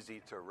not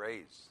easy to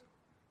raise.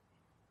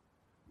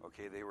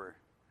 Okay, they were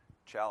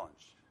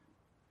challenged.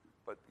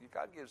 But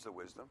God gives the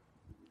wisdom.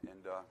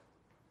 And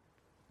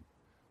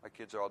my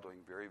kids are all doing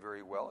very,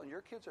 very well, and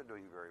your kids are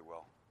doing very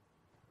well.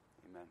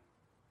 Amen.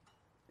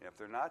 And if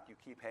they're not, you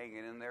keep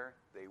hanging in there,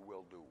 they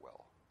will do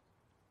well.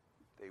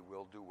 They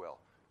will do well.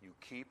 You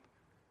keep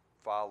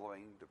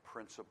following the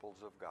principles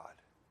of God,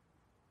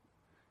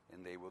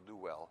 and they will do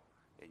well,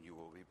 and you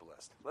will be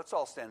blessed. Let's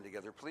all stand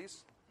together,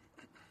 please.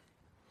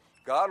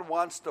 God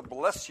wants to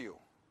bless you.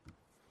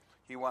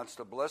 He wants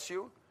to bless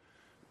you.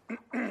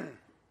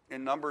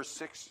 In Numbers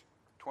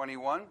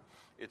 6:21,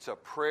 it's a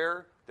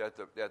prayer that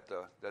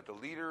the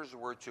leaders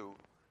were to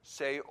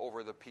say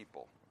over the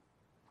people.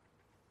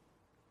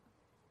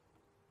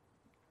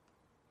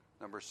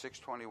 Number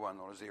 6:21,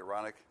 known as the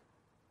Aaronic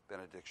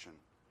benediction.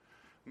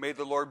 May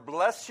the Lord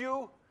bless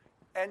you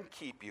and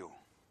keep you.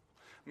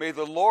 May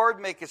the Lord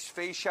make his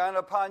face shine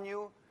upon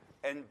you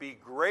and be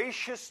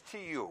gracious to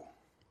you.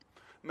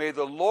 May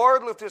the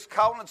Lord lift his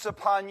countenance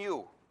upon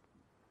you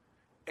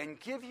and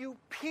give you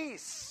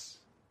peace.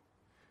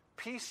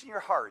 Peace in your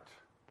heart,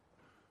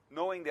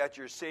 knowing that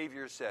your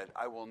Savior said,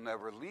 I will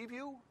never leave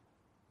you,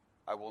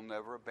 I will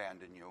never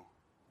abandon you,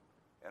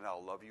 and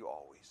I'll love you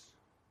always.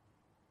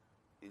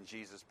 In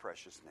Jesus'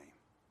 precious name.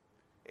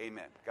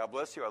 Amen. God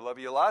bless you. I love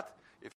you a lot.